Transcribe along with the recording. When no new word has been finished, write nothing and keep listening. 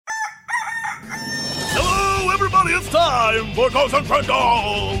It's time for Ghost and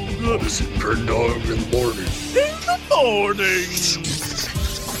Crendog! Ghost and Crendog in the morning. In the morning!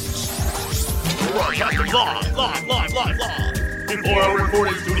 Live. Before our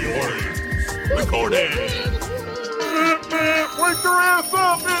recording studio audience. Recording! Wake your ass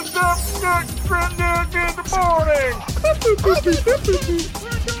up! It's up next Crendog in the morning!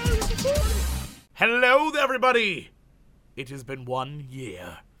 Hello there, everybody! It has been 1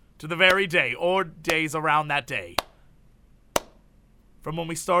 year. To the very day, or days around that day, from when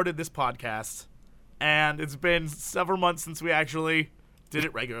we started this podcast, and it's been several months since we actually did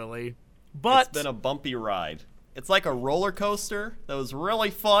it regularly, but... It's been a bumpy ride. It's like a roller coaster that was really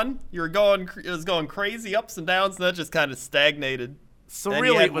fun. It was going crazy ups and downs, and then just kind of stagnated. So and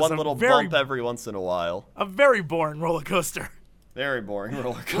really, you had it was one a little very, bump every once in a while. a very boring roller coaster. Very boring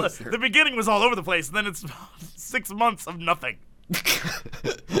roller coaster. The beginning was all over the place, and then it's 6 months of nothing.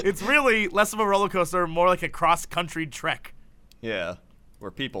 It's really less of a roller coaster, more like a cross-country trek. Yeah,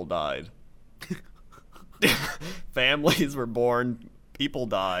 where people died. Families were born, people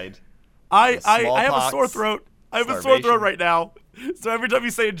died. I have a sore throat. I have a sore Starvation. throat right now. So every time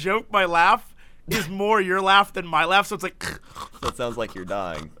you say a joke, my laugh is more your laugh than my laugh. So it's like... So it sounds like you're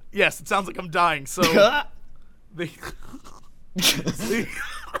dying. Yes, it sounds like I'm dying. So...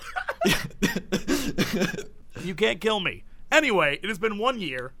 You can't kill me. Anyway, it has been 1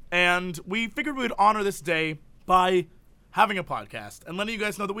 year, and we figured we would honor this day by having a podcast and letting you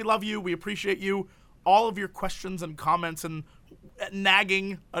guys know that we love you, we appreciate you, all of your questions and comments and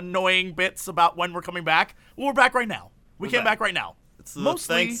nagging, annoying bits about when we're coming back. Well, we're back right now. We came back right now. It's the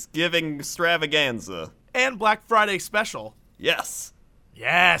Mostly, Thanksgiving extravaganza. and Black Friday special. Yes.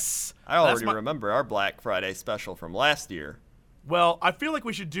 Yes. I already remember our Black Friday special from last year. Well, I feel like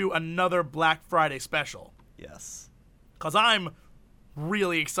we should do another Black Friday special. Yes. Because I'm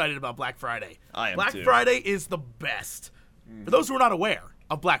really excited about Black Friday. I am Black too. Friday is the best. For those who are not aware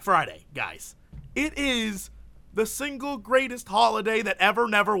of Black Friday, guys, it is the single greatest holiday that ever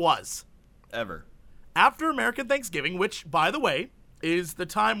never was. Ever. After American Thanksgiving, which, by the way, is the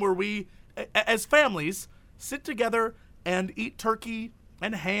time where we, as families, sit together and eat turkey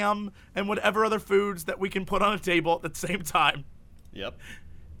and ham and whatever other foods that we can put on a table at the same time. Yep.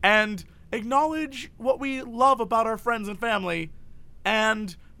 And acknowledge what we love about our friends and family,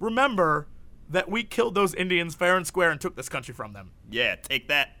 and remember that we killed those Indians fair and square and took this country from them. Yeah, take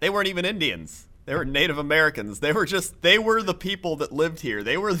that. They weren't even Indians. They were Native Americans. They were the people that lived here.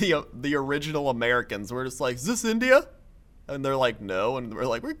 They were the original Americans. We're just like, is this India? And they're like, no. And we're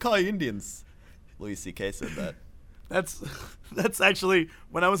like, we're calling Indians. Louis C.K. said that. That's actually,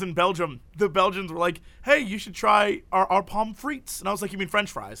 when I was in Belgium, the Belgians were like, hey, you should try our pommes frites. And I was like, you mean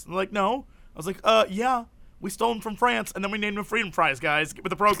French fries? And they're like, no. I was like, yeah. We stole them from France, and then we named them freedom fries, guys. Get with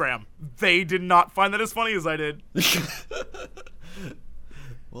the program. They did not find that as funny as I did.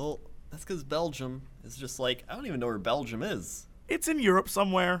 Well, that's because Belgium is just like, I don't even know where Belgium is. It's in Europe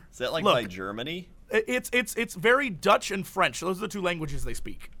somewhere. Is that like Look, by Germany? It's very Dutch and French. Those are the two languages they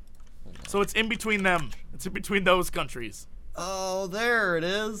speak. So it's in between them. It's in between those countries. Oh, there it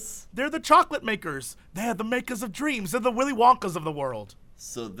is. They're the chocolate makers. They're the makers of dreams. They're the Willy Wonkas of the world.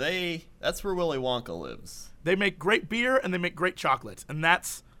 So that's where Willy Wonka lives. They make great beer and they make great chocolate. And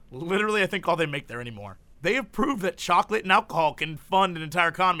that's literally, I think, all they make there anymore. They have proved that chocolate and alcohol can fund an entire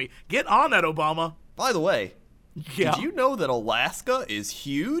economy. Get on that, Obama. By the way, Yeah. did you know that Alaska is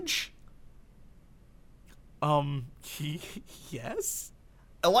huge? Yes?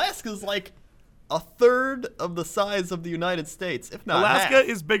 Alaska's like a third of the size of the United States, if not Alaska half.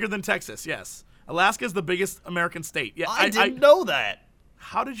 is bigger than Texas, yes. Alaska is the biggest American state. Yeah, I didn't know that.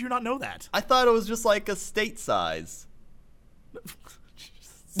 How did you not know that? I thought it was just like a state size.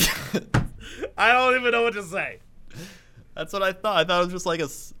 I don't even know what to say. That's what I thought. I thought it was just like a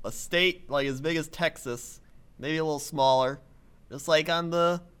state like as big as Texas, maybe a little smaller, just like on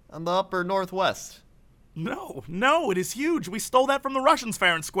the upper northwest. No, it is huge. We stole that from the Russians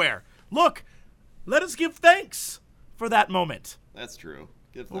fair and square. Look, let us give thanks for that moment. That's true.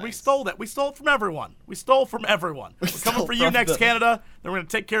 Well, we stole that. We stole it from everyone. We're coming for you next, Canada. Then we're going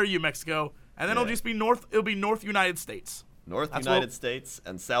to take care of you, Mexico. And then it'll just be It'll be North United States. North United States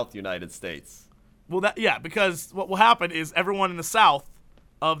and South United States. Well, because what will happen is everyone in the South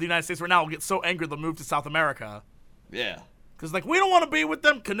of the United States right now will get so angry they'll move to South America. Yeah. Because, we don't want to be with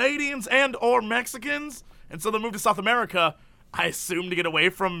them Canadians and or Mexicans. And so they'll move to South America, I assume, to get away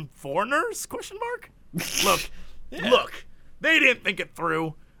from foreigners? ? Look, look. They didn't think it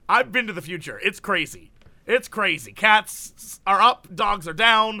through. I've been to the future. It's crazy. Cats are up, dogs are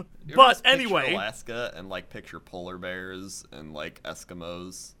down. But anyway, picture Alaska and picture polar bears and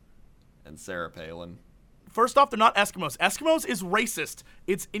Eskimos and Sarah Palin. First off, they're not Eskimos. Eskimos is racist.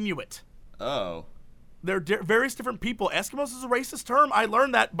 It's Inuit. Oh. They're various different people. Eskimos is a racist term. I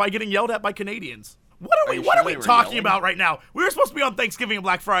learned that by getting yelled at by Canadians. What are we talking about right now? We were supposed to be on Thanksgiving and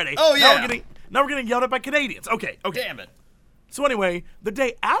Black Friday. Oh, yeah. Now we're getting yelled at by Canadians. Okay. Damn it. So anyway, the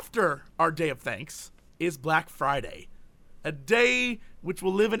day after our day of thanks is Black Friday. A day which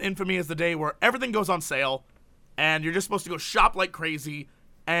will live in infamy as the day where everything goes on sale and you're just supposed to go shop like crazy.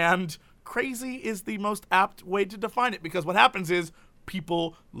 And crazy is the most apt way to define it, because what happens is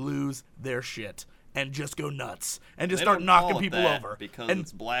people lose their shit and just go nuts and just start knocking people over. Because and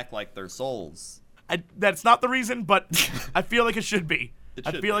it's black like their souls. that's not the reason, but I feel like it should be.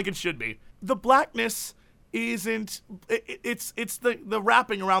 Like it should be. The blackness isn't. It's the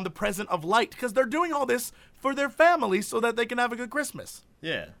wrapping around the present of light, because they're doing all this for their family so that they can have a good Christmas.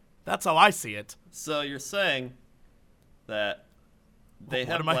 Yeah. That's how I see it. So you're saying that they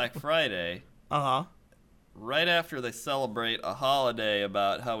have Black Friday right after they celebrate a holiday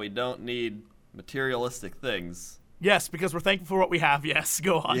about how we don't need materialistic things. Yes, because we're thankful for what we have. Yes,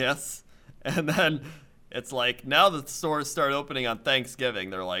 go on. Yes. And then it's like, now that the stores start opening on Thanksgiving,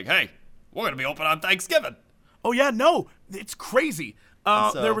 they're like, hey, we're going to be open on Thanksgiving. Oh, yeah, no. It's crazy.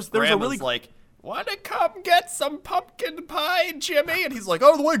 So there was a really... like, want to come get some pumpkin pie, Jimmy? And he's like,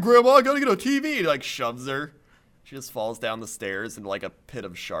 out of the way, Grandma, I got to get a TV. And he, like, shoves her. She just falls down the stairs in, like, a pit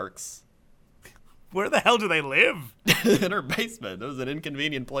of sharks. Where the hell do they live? In her basement. It was an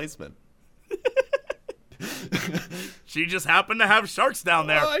inconvenient placement. She just happened to have sharks down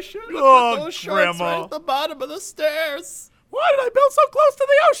there. Oh, I should have put those sharks right at the bottom of the stairs. Why did I build so close to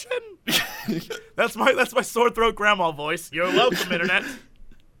the ocean? That's my sore throat grandma voice. You're welcome, internet.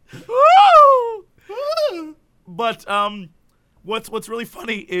 Woo! But what's really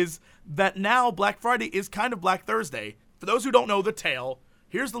funny is that now Black Friday is kind of Black Thursday. For those who don't know the tale,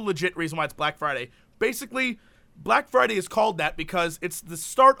 here's the legit reason why it's Black Friday. Basically, Black Friday is called that because it's the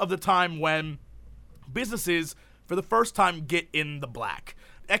start of the time when businesses, for the first time, get in the black.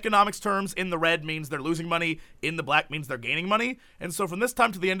 Economics terms, in the red means they're losing money, in the black means they're gaining money. And so from this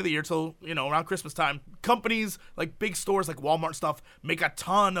time to the end of the year till, around Christmas time, companies like big stores like Walmart and stuff make a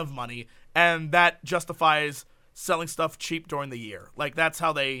ton of money, and that justifies selling stuff cheap during the year. Like, that's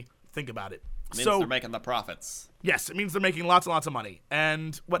how they think about it. It means they're making the profits. Yes, it means they're making lots and lots of money.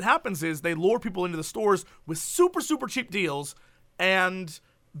 And what happens is they lure people into the stores with super, super cheap deals, and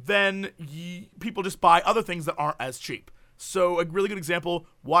then people just buy other things that aren't as cheap. So a really good example,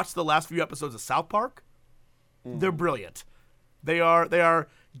 watch the last few episodes of South Park. They're brilliant. They are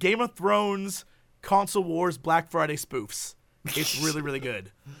Game of Thrones, Console Wars, Black Friday spoofs. It's really, really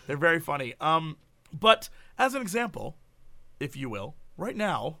good. They're very funny. But as an example, if you will, right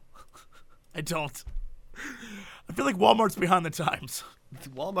now, I feel like Walmart's behind the times.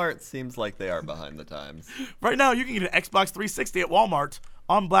 Walmart seems like they are behind the times. Right now, you can get an Xbox 360 at Walmart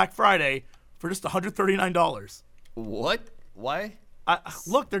on Black Friday for just $139. What? Why?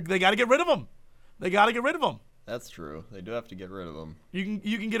 Look, they got to get rid of them. They got to get rid of them. That's true. They do have to get rid of them.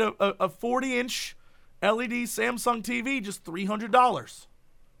 You can get a 40-inch LED Samsung TV just $300.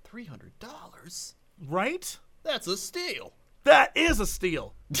 $300? Right? That's a steal. That is a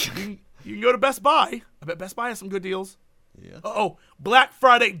steal. You can go to Best Buy. I bet Best Buy has some good deals. Yeah. Oh, Black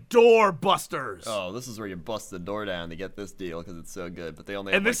Friday door busters. Oh, this is where you bust the door down to get this deal because it's so good. But they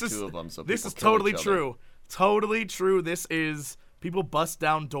only have two of them, so this is people kill totally each true. other. Totally true. This is people bust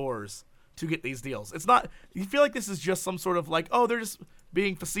down doors to get these deals. It's not. You feel like this is just some sort of like, oh, they're just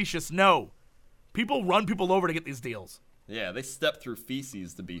being facetious. No, people run people over to get these deals. Yeah, they step through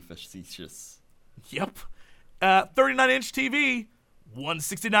feces to be facetious. Yep. 39-inch TV,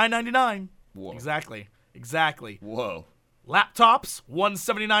 $169.99. Whoa. Exactly. Whoa. Laptops,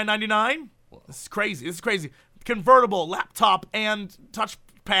 $179.99. This is crazy. Convertible laptop and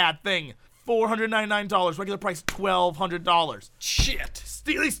touchpad thing, $499. Regular price, $1,200. Shit.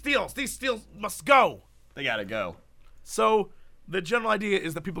 These steals must go. They gotta go. So the general idea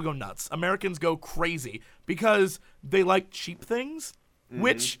is that people go nuts. Americans go crazy because they like cheap things,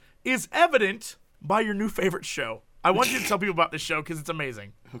 which is evident by your new favorite show. I want you to tell people about this show because it's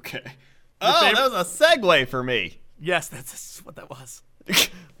amazing. Okay. That was a segue for me. Yes, that's what that was.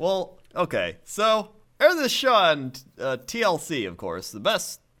 Well, okay. So, there's this show on TLC, of course, the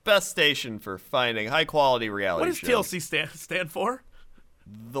best station for finding high-quality reality shows. What does TLC stand for?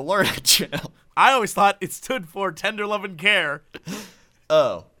 The Learning Channel. I always thought it stood for Tender Love and Care.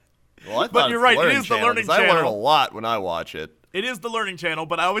 Oh. Well, I thought you're right, it is the Learning Channel. I learn a lot when I watch it. It is the Learning Channel,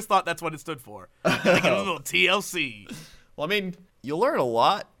 but I always thought that's what it stood for. Like a little TLC. Well, I mean, you learn a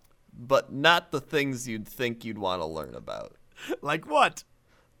lot, but not the things you'd think you'd want to learn about. Like what?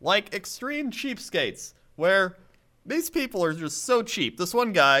 Like extreme cheapskates, where these people are just so cheap. This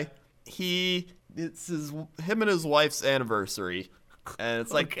one guy, it's him and his wife's anniversary, and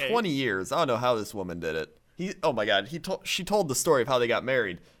it's like 20 years. I don't know how this woman did it. Oh my God, she told the story of how they got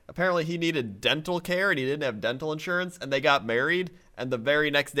married. Apparently he needed dental care and he didn't have dental insurance, and they got married, and the very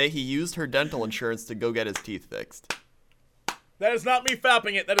next day he used her dental insurance to go get his teeth fixed. That is not me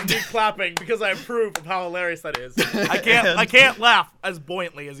fapping it. That is me clapping because I approve of how hilarious that is. I can't laugh as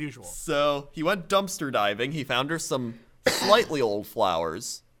buoyantly as usual. So he went dumpster diving. He found her some slightly old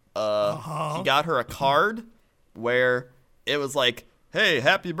flowers. He got her a card where it was like, "Hey,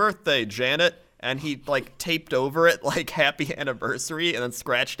 happy birthday, Janet." And he like taped over it like "happy anniversary" and then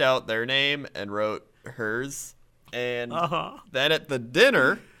scratched out their name and wrote hers. And then at the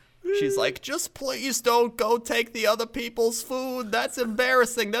dinner, she's like, "Just please don't go take the other people's food. That's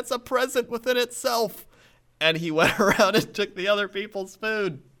embarrassing. That's a present within itself." And he went around and took the other people's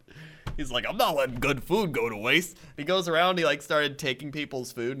food. He's like, "I'm not letting good food go to waste." He goes around, he like started taking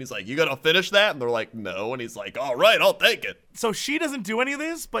people's food, and he's like, "You gonna finish that?" And they're like, "No." And he's like, "All right, I'll take it." So she doesn't do any of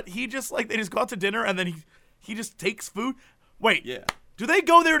this, but he just like, they just go out to dinner and then he just takes food. Wait. Yeah. Do they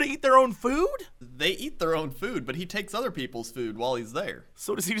go there to eat their own food? They eat their own food, but he takes other people's food while he's there.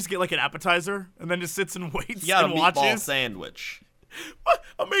 So does he just get like an appetizer and then just sits and waits He got and a meatball watches? sandwich. What?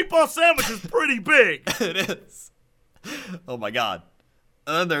 A meatball sandwich is pretty big. It is. Oh my God.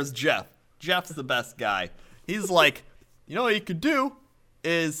 And then there's Jeff. Jeff's the best guy. He's like, "You know what you could do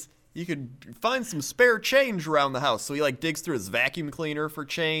is you could find some spare change around the house." So he like digs through his vacuum cleaner for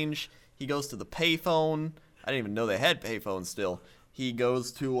change. He goes to the payphone. I didn't even know they had payphones still. He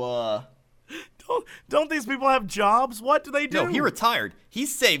goes to Don't these people have jobs? What do they do? No, he retired. He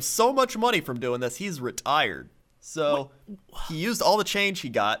saved so much money from doing this. He's retired. So he used all the change he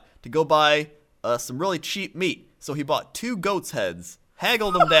got to go buy some really cheap meat. So he bought 2 goat's heads,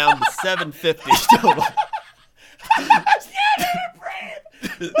 haggled them down to $7.50 total. I can't even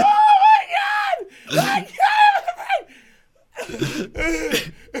breathe. Oh my God! I can't.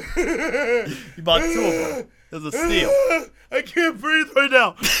 He bought 2 of them. It was a steal. I can't breathe right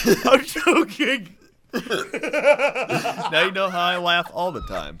now. I'm choking. Now you know how I laugh all the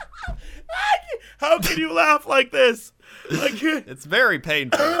time. How can you laugh like this? I can't. It's very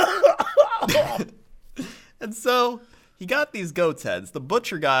painful. And so he got these goat's heads. The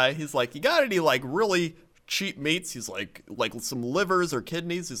butcher guy, he's like, "You got any like really cheap meats?" He's like some livers or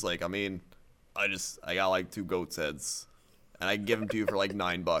kidneys. He's like, "I mean, I got like 2 goat's heads, and I can give them to you for like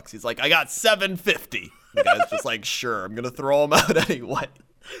 $9." He's like, "I got $7.50." The guy's just like, "Sure, I'm gonna throw them out anyway."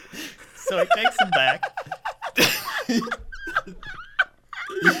 So he takes them back.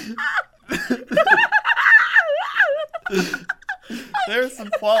 There's some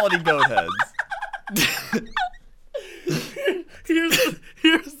quality goat heads. Here's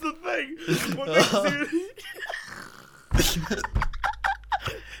the thing. What makes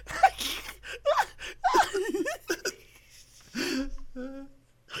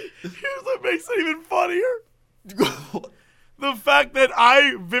Here's what makes it even funnier. The fact that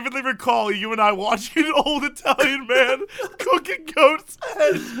I vividly recall you and I watching an old Italian man cooking goat's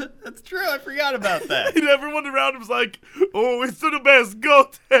head. That's true. I forgot about that. And everyone around him was like, "Oh, it's the best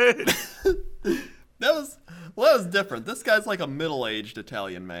goat head." That was different. This guy's like a middle-aged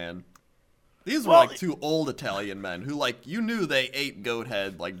Italian man. These were like 2 old Italian men who like you knew they ate goat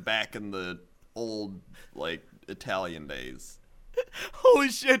head like back in the old like Italian days. Holy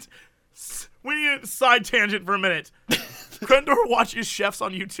shit. We need a side tangent for a minute. Krendor watches chefs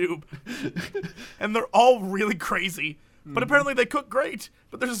on YouTube, and they're all really crazy. But apparently they cook great.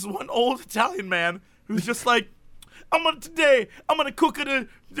 But there's this one old Italian man who's just like, I'm gonna cook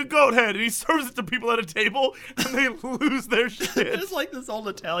the goat head, and he serves it to people at a table, and they lose their shit. It's like this old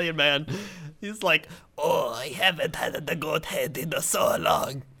Italian man. He's like, "Oh, I haven't had the goat head in so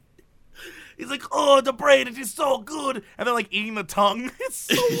long." He's like, "Oh, the brain, it is so good," and they're like eating the tongue. It's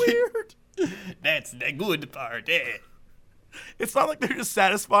so weird. That's the good part, eh? It's not like they're just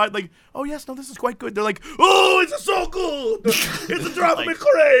satisfied, like, "Oh yes, no, this is quite good." They're like, "Oh, it's so good. It's driving me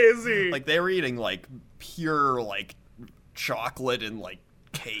crazy." Like they were eating like pure like chocolate and like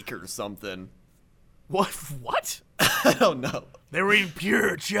cake or something. What? I don't know. They were eating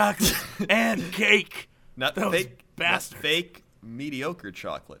pure chocolate and cake. Not Those fake, bastards. not fake mediocre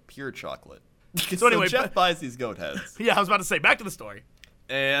chocolate, pure chocolate. So anyway, Jeff buys these goat heads. Yeah, I was about to say, back to the story.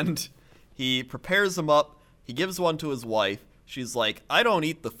 And he prepares them up. He gives one to his wife. She's like, "I don't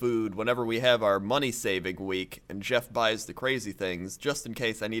eat the food whenever we have our money-saving week," and Jeff buys the crazy things just in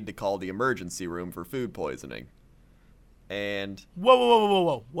case I need to call the emergency room for food poisoning. And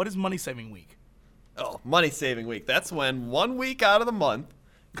Whoa. What is money saving week? money-saving week. That's when 1 week out of the month,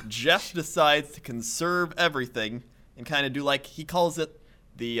 Jeff decides to conserve everything and kind of do like he calls it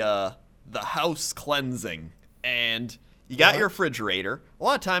the house cleansing. And you got your refrigerator. A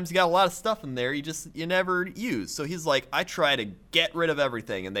lot of times you got a lot of stuff in there you never use. So he's like, I try to get rid of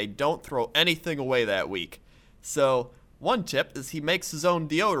everything, and they don't throw anything away that week. So one tip is he makes his own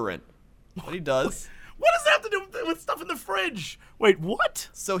deodorant. What he does. What does that have to do with stuff in the fridge? Wait, what?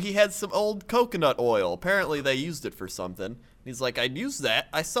 So he had some old coconut oil. Apparently they used it for something. He's like, I'd use that.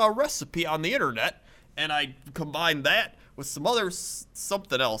 I saw a recipe on the internet, and I combined that with some other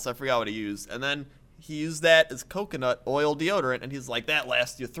something else. I forgot what he used. And then he used that as coconut oil deodorant, and he's like, that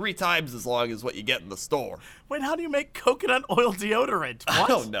lasts you 3 times as long as what you get in the store. Wait, how do you make coconut oil deodorant? What? I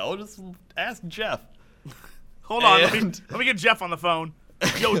don't know. Just ask Jeff. Hold on. Let me get Jeff on the phone.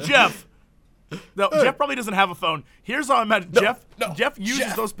 Yo, Jeff. No, Jeff probably doesn't have a phone. Here's how I imagine. Jeff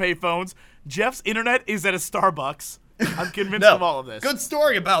uses those pay phones. Jeff's internet is at a Starbucks. I'm convinced of all of this. Good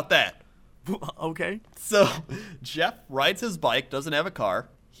story about that. Okay. So, Jeff rides his bike, doesn't have a car.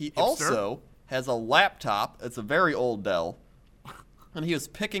 He also has a laptop. It's a very old Dell. And he was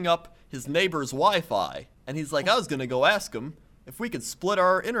picking up his neighbor's Wi-Fi. And he's like, I was going to go ask him if we could split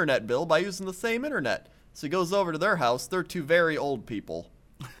our internet bill by using the same internet. So he goes over to their house. They're 2 very old people.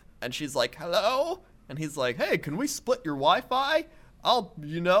 And she's like, hello? And he's like, hey, can we split your Wi-Fi? I'll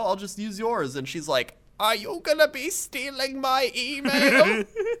just use yours. And she's like, are you gonna be stealing my email?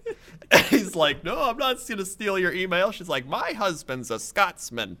 And he's like, no, I'm not gonna steal your email. She's like, my husband's a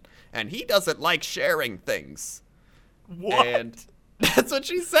Scotsman, and he doesn't like sharing things. What? And that's what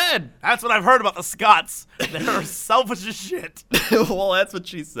she said. That's what I've heard about the Scots. They're selfish as shit. Well, that's what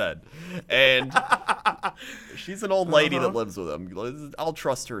she said. And she's an old lady that lives with him. I'll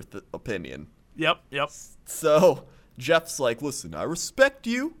trust her opinion. Yep. So Jeff's like, listen, I respect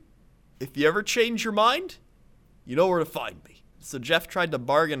you. If you ever change your mind, you know where to find me. So Jeff tried to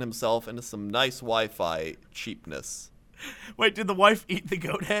bargain himself into some nice Wi-Fi cheapness. Wait, did the wife eat the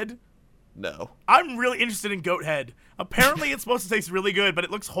goat head? No. I'm really interested in goat head. Apparently it's supposed to taste really good, but it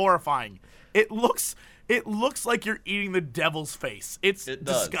looks horrifying. It looks like you're eating the devil's face. It's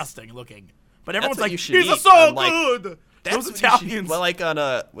disgusting looking. But everyone's like, these are so good. Those Italians. Well, like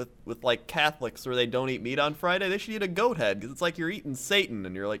with like Catholics where they don't eat meat on Friday, they should eat a goat head because it's like you're eating Satan,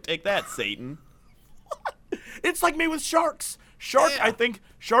 and you're like, take that, Satan. It's like me with sharks. I think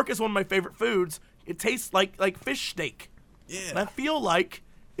shark is one of my favorite foods. It tastes like fish steak. Yeah. And I feel like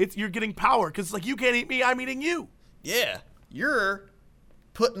you're getting power because it's like you can't eat me, I'm eating you. Yeah. You're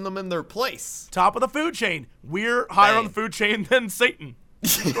putting them in their place. Top of the food chain. We're higher on the food chain than Satan.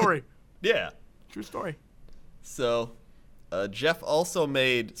 True story. Yeah. True story. So, Jeff also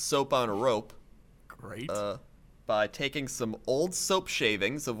made soap on a rope. Great. By taking some old soap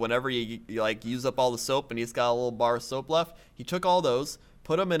shavings of whenever you like use up all the soap and he's got a little bar of soap left. He took all those,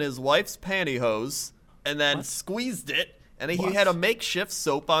 put them in his wife's pantyhose, and then squeezed it, and he had a makeshift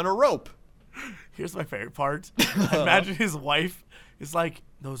soap on a rope. Here's my favorite part. I imagine his wife is like,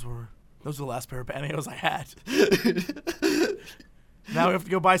 those were the last pair of pantyhose I had. Now we have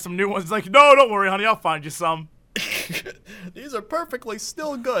to go buy some new ones. He's like, no, don't worry, honey, I'll find you some. These are perfectly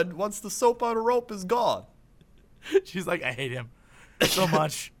still good once the soap on a rope is gone. She's like, I hate him so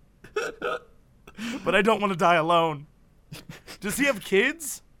much. But I don't want to die alone. Does he have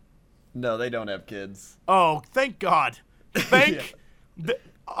kids? No, they don't have kids. Oh, thank God.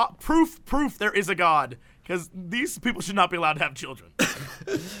 Proof there is a God. Because these people should not be allowed to have children. I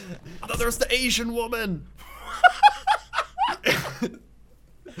thought there was the Asian woman.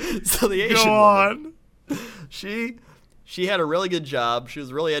 So the Asian woman, she had a really good job. She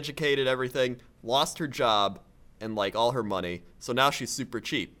was really educated, everything. Lost her job and like all her money. So now she's super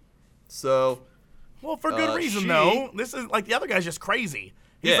cheap. So, well, for good reason though. This is like the other guy's just crazy.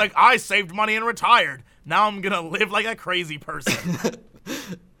 He's like, I saved money and retired. Now I'm gonna live like a crazy person.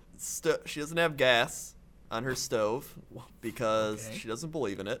 She doesn't have gas on her stove because she doesn't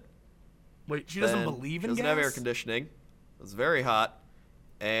believe in it. Wait, she doesn't believe in gas? She doesn't have air conditioning. It's very hot.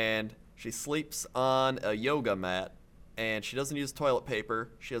 And she sleeps on a yoga mat. And she doesn't use toilet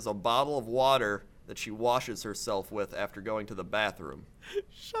paper. She has a bottle of water that she washes herself with after going to the bathroom.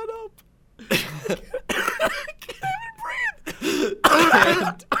 Shut up. I can't even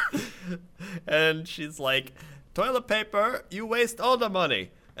breathe. And she's like, toilet paper, you waste all the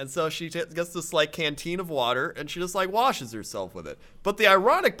money. And so she gets this like canteen of water and she just like washes herself with it. But the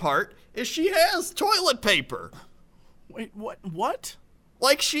ironic part is she has toilet paper. Wait, what?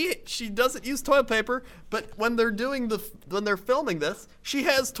 Like she doesn't use toilet paper, but when they're filming this, she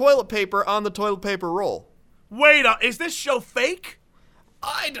has toilet paper on the toilet paper roll. Wait, is this show fake?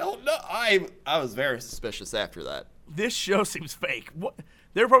 I don't know. I was very suspicious after that. This show seems fake. What?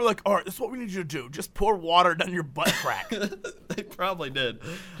 They were probably like, all right, this is what we need you to do. Just pour water down your butt crack. They probably did.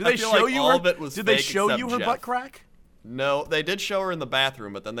 Did they show you all her? of it was Did they fake show except you her Jeff. butt crack? No, they did show her in the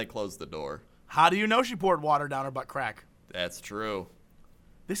bathroom, but then they closed the door. How do you know she poured water down her butt crack? That's true.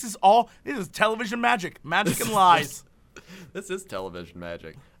 This is television magic. Magic and lies. This is television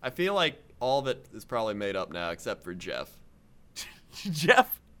magic. I feel like all of it is probably made up now, except for Jeff.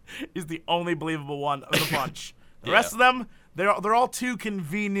 Jeff is the only believable one of the bunch. The Yeah. rest of them, they're all too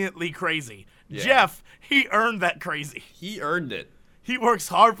conveniently crazy. Yeah. Jeff, he earned that crazy. He earned it. He works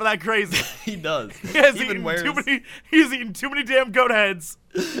hard for that crazy. He does. He has Even eaten wears- too many damn goat heads.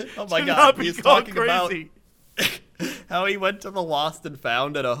 Oh my to God! not be He's called talking about crazy. how he went to the Lost and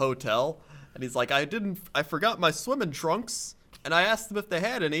Found at a hotel, and he's like, I forgot my swimming trunks, and I asked them if they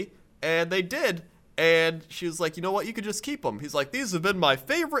had any, and they did, and she was like, you know what, you could just keep them. He's like, these have been my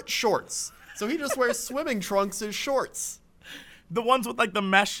favorite shorts, so he just wears swimming trunks as shorts. The ones with like the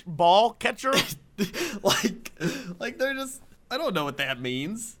mesh ball catcher. like they're just, I don't know what that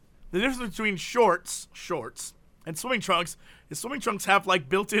means. The difference between shorts, and swimming trunks is swimming trunks have like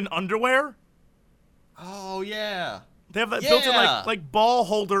built-in underwear. Oh yeah. They have that built-in like ball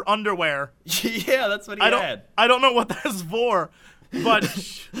holder underwear. Yeah, that's what he had. I don't know what that's for, but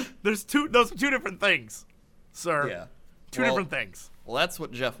those are two different things, sir. Yeah. Two different things. Well, that's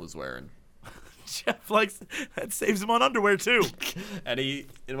what Jeff was wearing. Jeff likes that saves him on underwear too. And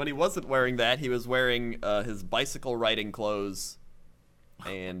when he wasn't wearing that, he was wearing his bicycle riding clothes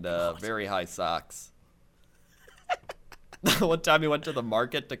and very high socks. One time he went to the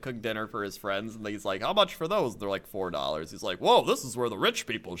market to cook dinner for his friends, and he's like, how much for those? They're like $4. He's like, whoa, this is where the rich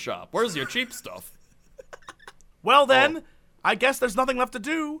people shop. Where's your cheap stuff? Well then, I guess there's nothing left to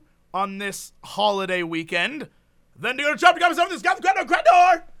do on this holiday weekend. Then to go to shop to grab something that's got the credit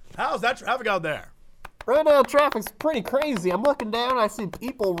door. How's that traffic out there? Right now, traffic's pretty crazy. I'm looking down, I see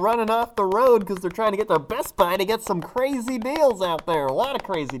people running off the road because they're trying to get to Best Buy to get some crazy deals out there. A lot of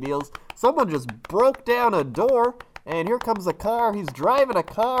crazy deals. Someone just broke down a door, and here comes a car. He's driving a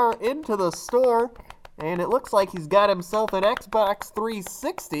car into the store, and it looks like he's got himself an Xbox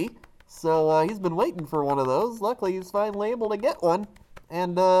 360. So he's been waiting for one of those. Luckily, he's finally able to get one,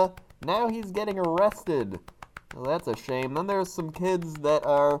 and now he's getting arrested. Well, that's a shame. Then there's some kids that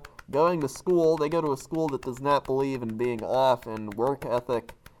are going to school. They go to a school that does not believe in being off and work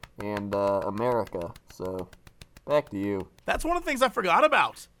ethic and America. So, back to you. That's one of the things I forgot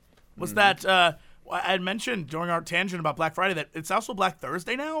about. Was that I had mentioned during our tangent about Black Friday that it's also Black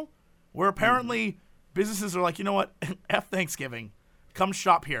Thursday now, where apparently businesses are like, you know what, F Thanksgiving, come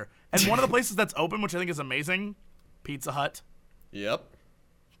shop here. And one of the places that's open, which I think is amazing, Pizza Hut. Yep.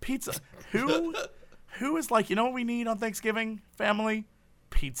 Pizza. Who is like, you know what we need on Thanksgiving, family?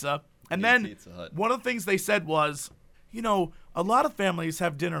 Pizza. And then Pizza Hut. one of the things they said was, you know, a lot of families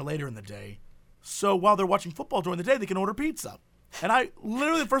have dinner later in the day. So while they're watching football during the day, they can order pizza. And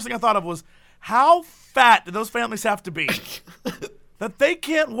the first thing I thought of was, how fat do those families have to be that they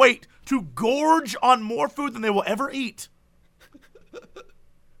can't wait to gorge on more food than they will ever eat?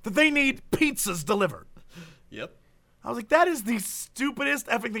 That they need pizzas delivered. Yep. I was like, that is the stupidest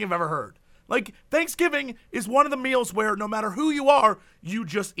effing thing I've ever heard. Like, Thanksgiving is one of the meals where no matter who you are, you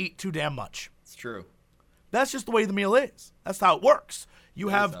just eat too damn much. It's true. That's just the way the meal is. That's how it works. You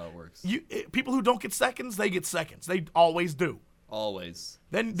That is have how it works. People who don't get seconds, they get seconds. They always do. Always.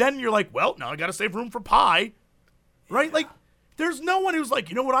 Then you're like, well, now I got to save room for pie. Right? Yeah. Like, there's no one who's like,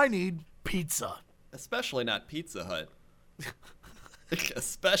 you know what I need? Pizza. Especially not Pizza Hut.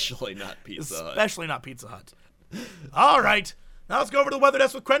 Especially not Pizza Hut. Especially not Pizza Hut. All right. Now let's go over to the weather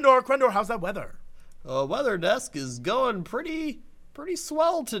desk with Crendor. Crendor, how's that weather? Weather desk is going pretty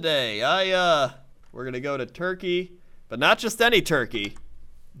swell today. We're gonna go to Turkey, but not just any Turkey.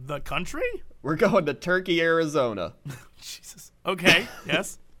 The country? We're going to Turkey, Arizona. Jesus. Okay.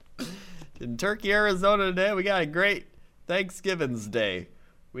 Yes. In Turkey, Arizona today, we got a great Thanksgiving's Day.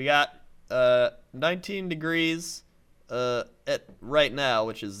 We got 19 degrees at right now,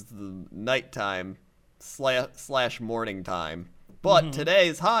 which is the nighttime slash morning time. But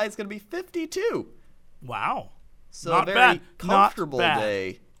today's high is going to be 52. Wow. So Not a very bad. comfortable Not bad.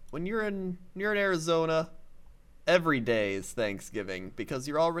 day. When you're in Arizona, every day is Thanksgiving because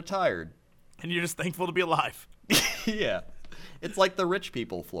you're all retired. And you're just thankful to be alive. Yeah. It's like the rich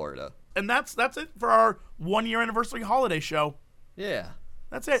people, Florida. And that's it for our 1-year anniversary holiday show. Yeah.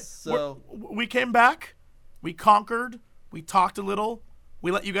 That's it. So- we came back, we conquered, we talked a little, we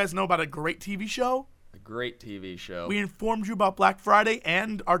let you guys know about a great TV show. A great TV show. We informed you about Black Friday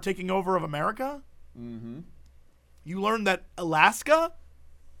and our taking over of America. Mm-hmm. You learned that Alaska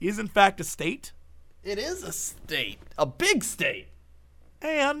is in fact a state. It is a state. A big state.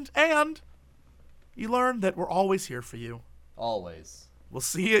 And you learn that we're always here for you. Always. We'll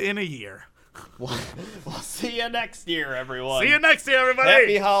see you in a year. We'll see you next year, everyone. See you next year, everybody.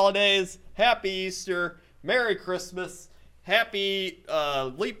 Happy holidays. Happy Easter. Merry Christmas. Happy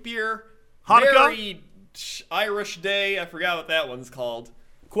leap year. Hanukkah? Merry Irish Day. I forgot what that one's called.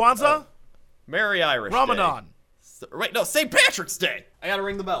 Kwanzaa? Merry Irish Ramadan. Day. Wait, no, St. Patrick's Day. I gotta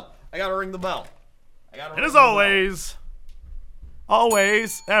ring the bell. And as always,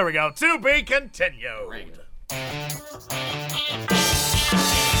 there we go. To be continued. Ring.